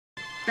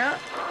No,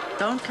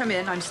 don't come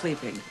in. I'm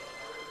sleeping.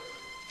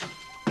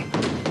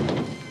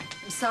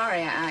 I'm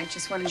sorry. I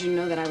just wanted you to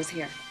know that I was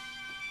here.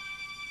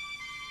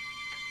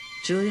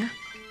 Julia?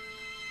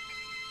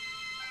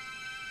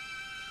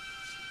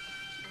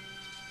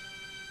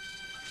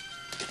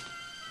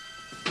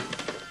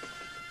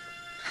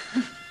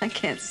 I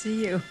can't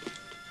see you.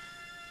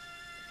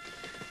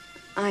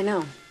 I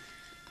know.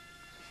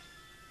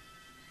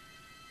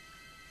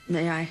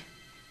 May I?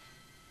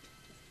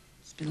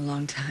 It's been a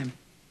long time.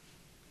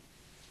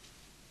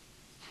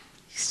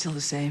 You're still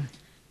the same.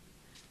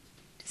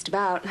 Just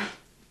about.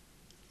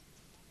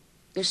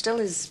 You're still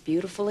as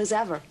beautiful as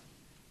ever.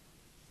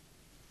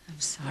 I'm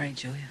sorry,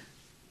 Julia.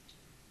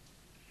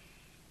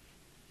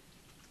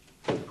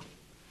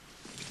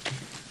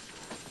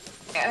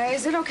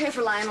 Is it okay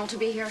for Lionel to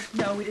be here?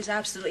 No, it is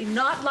absolutely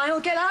not.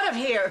 Lionel, get out of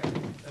here!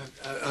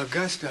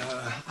 Augusta,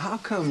 how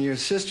come your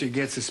sister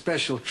gets a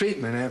special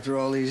treatment after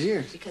all these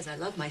years? Because I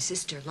love my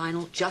sister.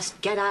 Lionel, just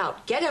get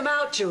out. Get him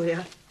out,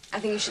 Julia. I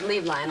think you should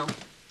leave, Lionel.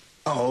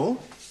 Oh?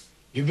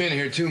 You've been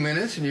here 2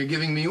 minutes and you're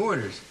giving me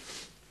orders.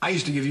 I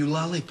used to give you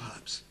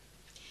lollipops.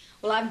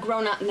 Well, I've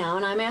grown up now,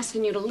 and I'm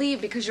asking you to leave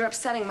because you're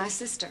upsetting my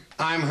sister.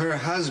 I'm her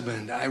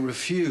husband. I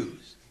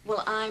refuse.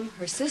 Well, I'm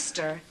her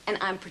sister, and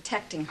I'm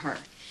protecting her.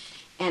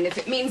 And if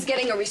it means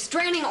getting a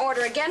restraining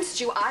order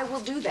against you, I will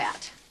do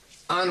that.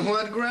 On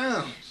what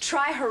grounds?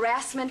 Try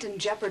harassment and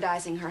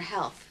jeopardizing her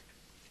health.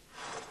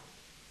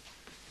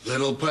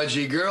 Little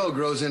pudgy girl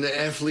grows into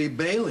F. Lee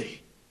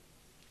Bailey.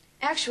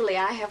 Actually,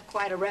 I have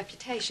quite a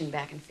reputation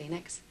back in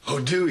Phoenix. Oh,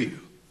 do you?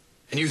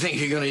 And you think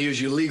you're going to use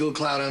your legal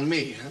clout on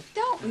me, huh?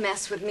 Don't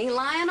mess with me,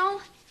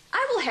 Lionel.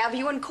 I will have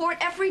you in court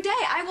every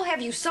day. I will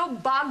have you so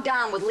bogged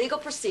down with legal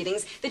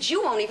proceedings that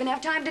you won't even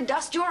have time to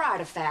dust your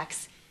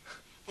artifacts.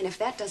 And if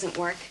that doesn't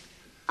work,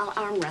 I'll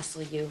arm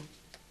wrestle you.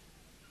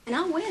 And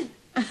I'll win.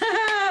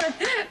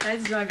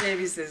 That's my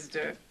baby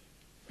sister.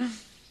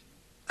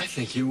 I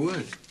think you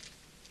would.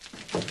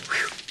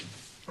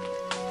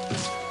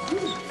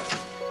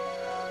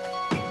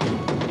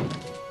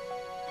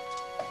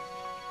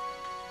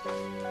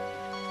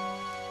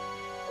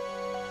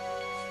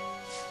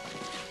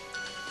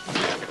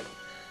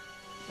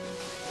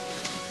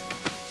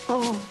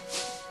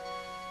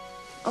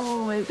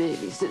 Oh, my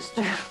baby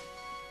sister.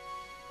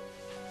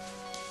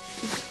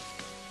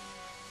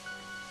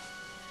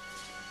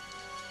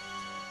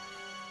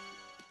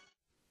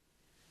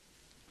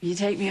 Will you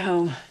take me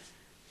home?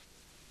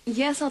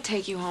 Yes, I'll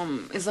take you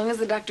home, as long as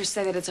the doctors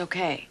say that it's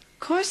okay. Of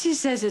course he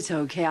says it's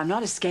okay. I'm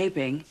not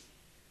escaping.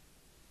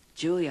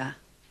 Julia,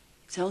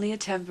 it's only a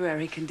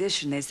temporary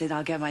condition. They said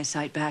I'll get my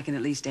sight back in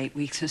at least 8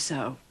 weeks or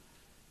so.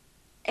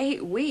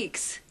 8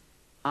 weeks?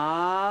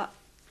 You're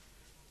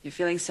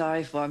feeling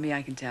sorry for me,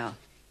 I can tell.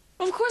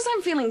 Well, of course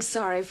I'm feeling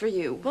sorry for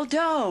you. Well,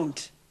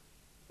 don't.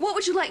 What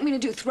would you like me to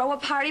do, throw a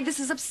party? This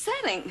is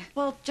upsetting.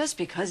 Well, just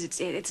because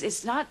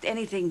it's not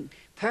anything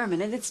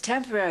permanent. It's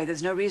temporary.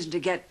 There's no reason to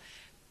get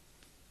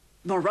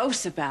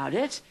morose about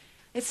it.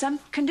 It's some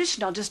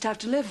condition I'll just have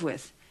to live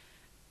with.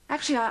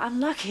 Actually, I'm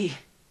lucky.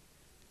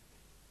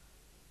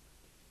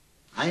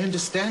 I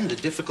understand the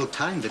difficult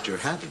time that you're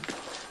having.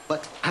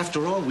 But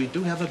after all, we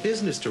do have a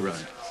business to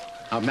run.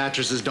 Our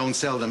mattresses don't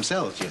sell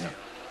themselves, you know.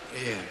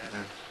 Yeah.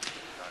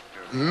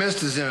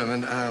 Mr.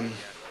 Zimmerman,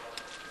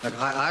 look,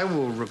 I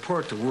will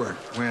report to work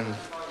when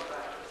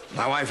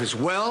my wife is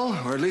well,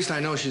 or at least I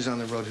know she's on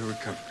the road to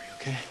recovery,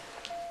 okay?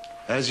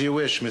 As you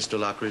wish, Mr.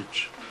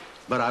 Lockridge.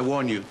 But I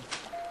warn you,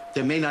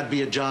 there may not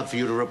be a job for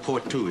you to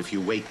report to if you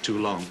wait too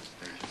long.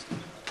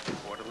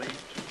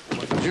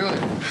 Julia,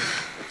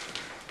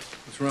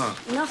 what's wrong?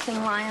 Nothing,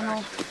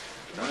 Lionel.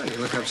 Oh, you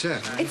look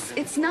upset.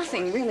 It's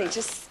nothing, really.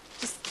 Just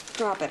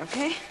drop it,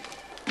 okay?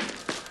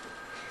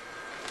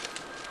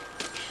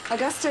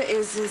 Augusta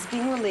is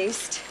being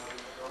released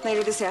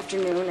later this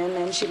afternoon, and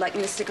then she'd like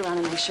me to stick around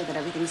and make sure that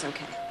everything's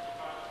okay.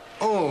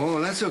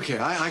 Oh, that's okay.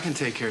 I can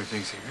take care of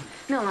things here.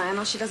 No,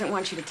 Lionel, she doesn't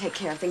want you to take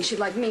care of things. She'd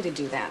like me to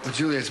do that. Well,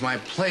 Julia, it's my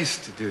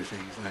place to do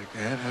things like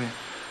that. I mean,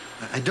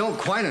 I don't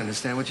quite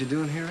understand what you're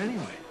doing here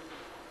anyway.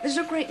 There's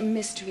no great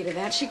mystery to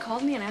that. She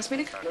called me and asked me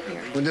to come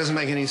here. Well, it doesn't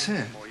make any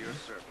sense.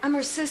 I'm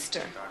her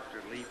sister.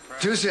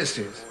 2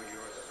 sisters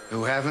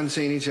who haven't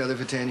seen each other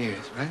for 10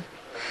 years, right?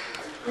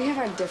 We have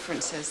our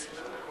differences.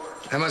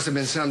 That must have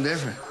been some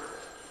different.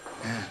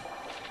 Yeah.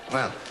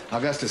 Well,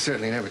 Augusta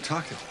certainly never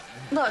talked about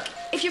it. Look,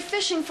 if you're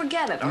fishing,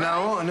 forget it, all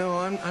right? No,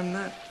 I'm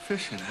not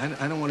fishing.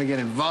 I don't want to get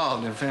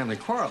involved in family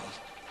quarrels.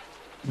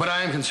 But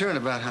I am concerned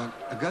about how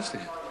Augusta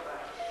is.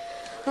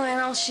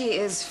 Lionel, she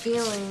is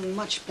feeling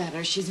much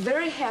better. She's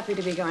very happy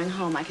to be going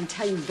home. I can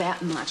tell you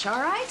that much,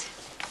 all right?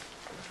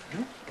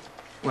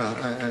 Well,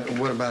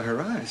 what about her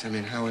eyes? I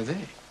mean, how are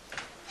they?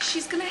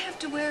 She's gonna have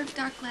to wear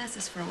dark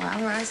glasses for a while.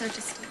 Her eyes are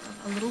just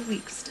a little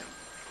weak still.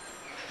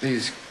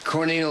 These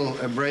corneal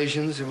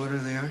abrasions, or whatever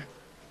they are?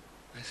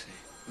 I see.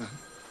 Well,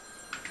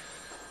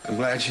 I'm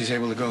glad she's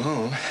able to go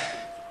home.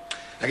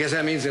 I guess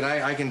that means that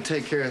I can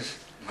take care of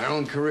my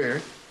own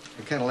career.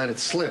 I kind of let it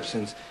slip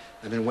since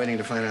I've been waiting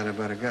to find out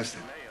about Augusta.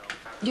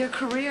 Your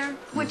career?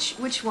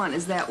 Which one?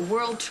 Is that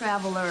world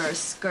traveler or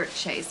skirt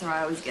chaser?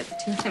 I always get the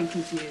two of them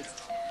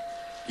confused.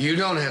 You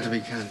don't have to be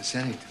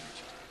condescending to me.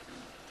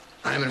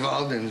 I'm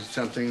involved in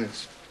something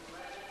that's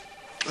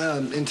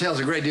entails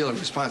a great deal of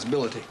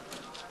responsibility.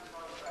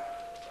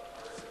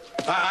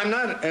 I'm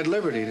not at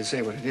liberty to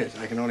say what it is.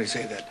 I can only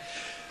say that,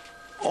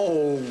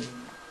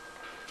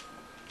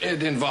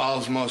 it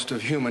involves most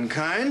of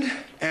humankind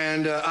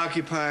and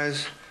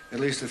occupies at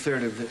least a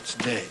third of its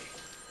day.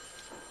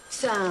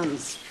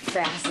 Sounds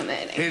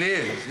fascinating. It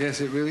is. Yes,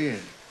 it really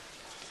is.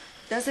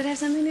 Does it have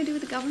something to do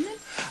with the government?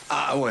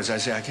 Well, as I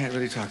say, I can't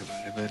really talk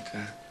about it, but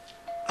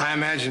I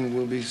imagine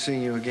we'll be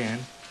seeing you again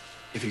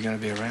if you're going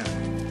to be around.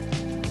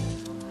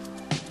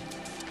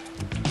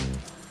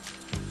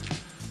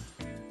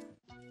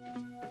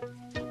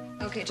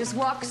 Okay, just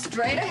walk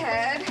straight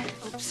ahead.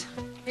 Oops.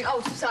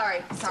 Oh,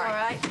 sorry. It's all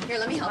right. Here,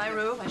 let me help My you.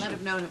 room. I should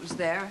have known it was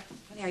there.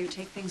 Funny how you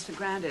take things for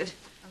granted.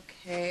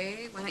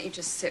 Okay, why don't you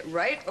just sit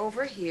right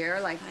over here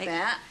like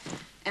that,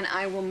 and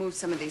I will move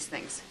some of these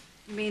things.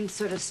 You mean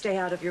sort of stay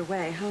out of your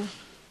way, huh?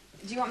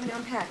 Do you want me to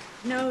unpack?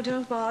 No,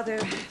 don't bother.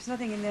 There's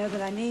nothing in there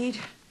that I need.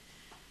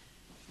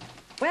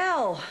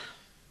 Well,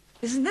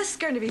 isn't this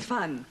going to be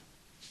fun?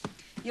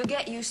 You'll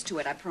get used to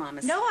it, I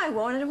promise. No, I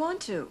won't. I don't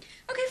want to.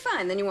 Okay,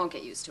 fine, then you won't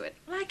get used to it.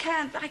 Well, I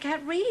can't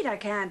read. I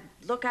can't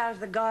look out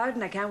of the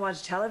garden. I can't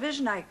watch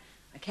television. I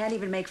can't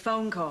even make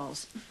phone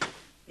calls.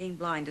 Being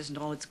blind isn't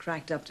all it's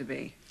cracked up to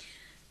be.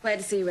 Glad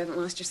to see you haven't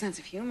lost your sense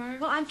of humor.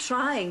 Well, I'm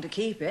trying to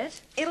keep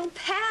it. It'll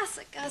pass,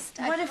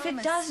 Augusta. What I if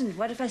promise. it doesn't?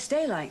 What if I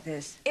stay like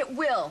this? It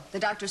will. The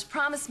doctors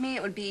promised me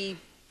it would be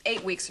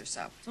 8 weeks or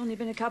so. It's only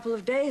been a couple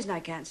of days and I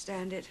can't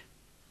stand it.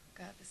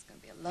 God, this is gonna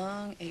be a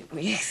long 8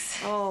 weeks.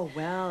 Oh,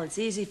 well, it's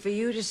easy for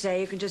you to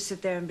say. You can just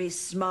sit there and be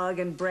smug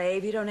and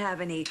brave. You don't have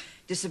any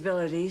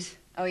disabilities.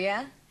 Oh,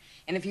 yeah?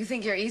 And if you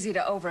think you're easy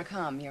to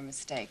overcome, you're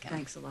mistaken.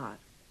 Thanks a lot.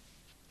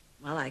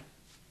 Well, I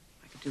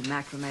could do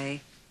macrame.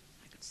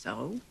 I could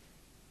sew.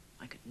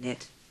 I could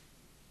knit.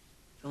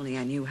 If only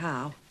I knew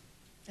how.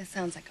 That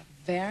sounds like a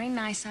very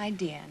nice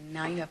idea.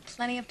 Now you have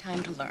plenty of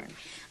time to learn.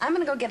 I'm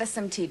gonna go get us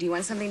some tea. Do you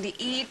want something to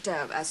eat?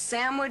 A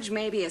sandwich,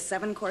 maybe a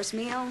 7-course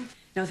meal?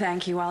 No,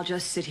 thank you. I'll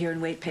just sit here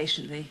and wait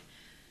patiently.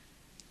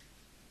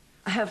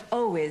 I have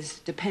always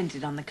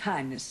depended on the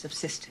kindness of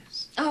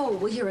sisters. Oh,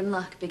 well, you're in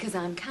luck because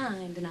I'm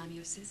kind and I'm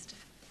your sister.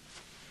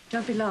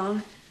 Don't be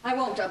long. I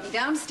won't. I'll be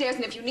downstairs,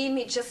 and if you need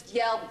me, just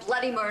yell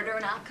bloody murder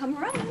and I'll come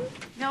running.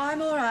 No,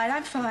 I'm all right.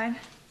 I'm fine.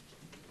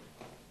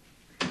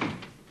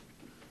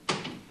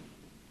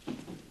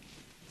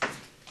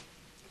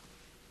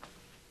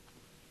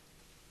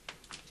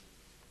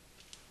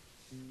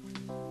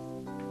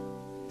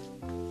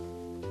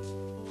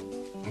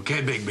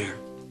 Okay, Big Bear.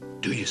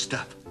 Do your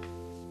stuff.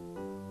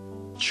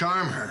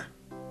 Charm her.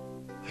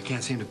 I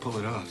can't seem to pull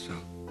it off, so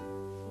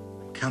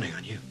I'm counting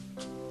on you.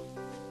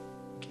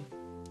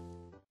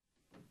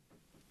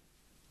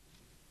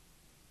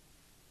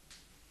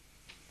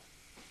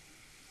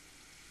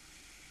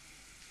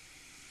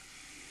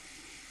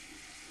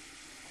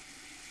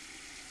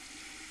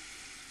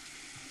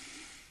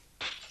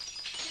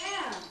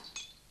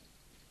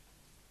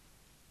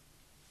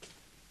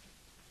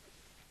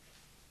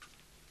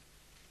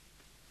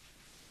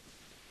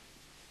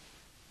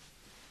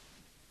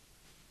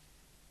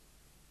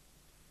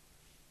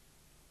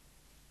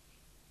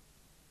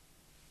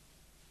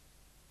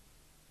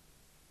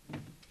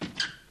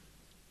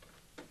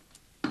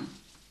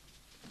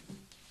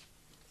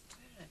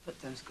 Put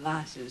those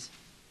glasses.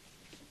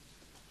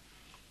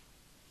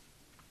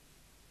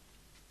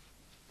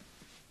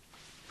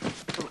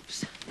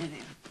 Oops. There they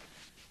are.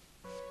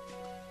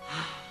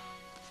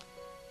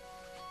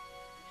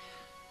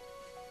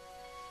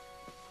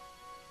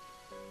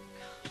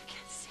 I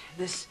can't stand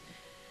this.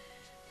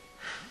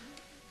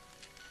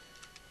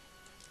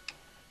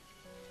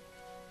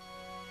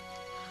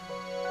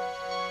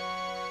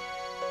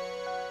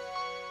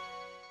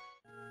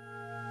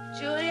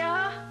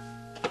 Julia?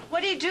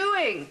 What are you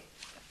doing?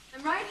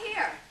 I'm right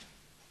here.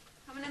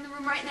 Coming in the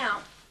room right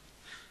now.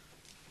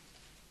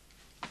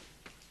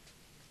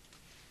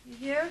 You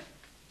here?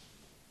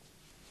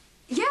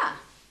 Yeah.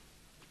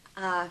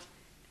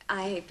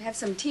 I have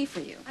some tea for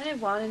you. I didn't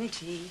want any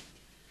tea.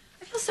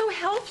 I feel so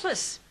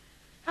helpless.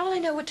 How will I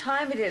know what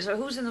time it is or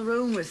who's in the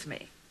room with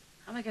me?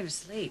 How am I going to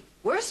sleep?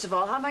 Worst of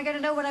all, how am I going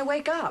to know when I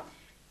wake up?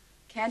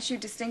 Can't you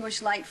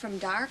distinguish light from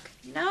dark?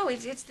 No,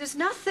 there's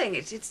nothing.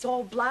 It's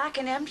all black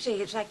and empty.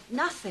 It's like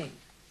nothing.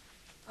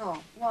 Oh,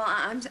 well,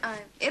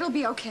 it'll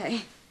be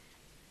okay.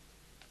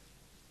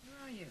 Where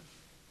are you?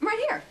 I'm right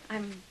here.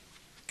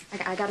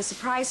 I got a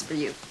surprise for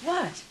you.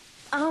 What?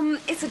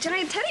 It's a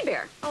giant teddy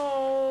bear.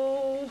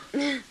 Oh.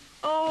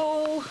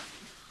 Oh.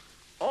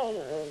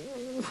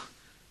 Oh.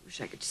 Wish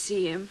I could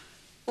see him.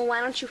 Well,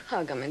 why don't you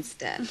hug him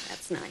instead?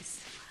 That's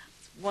nice.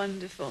 It's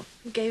wonderful.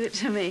 Who gave it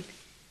to me?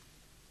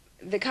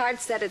 The card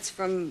said it's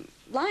from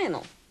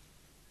Lionel.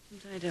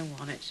 I don't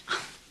want it.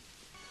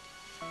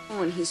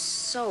 Oh, and he's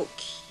so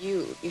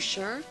cute. You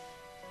sure?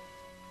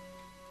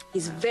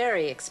 He's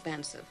very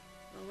expensive.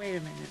 Well, wait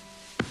a minute.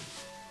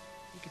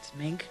 Think it's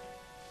mink?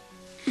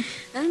 I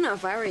don't know,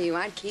 if I were you,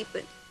 I'd keep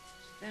it.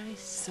 Very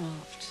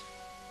soft.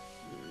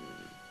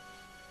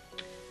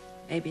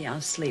 Maybe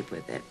I'll sleep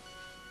with it.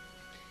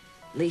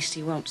 At least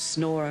he won't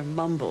snore or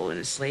mumble in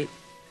his sleep.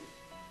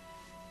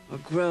 Or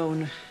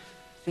groan,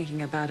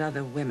 thinking about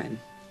other women.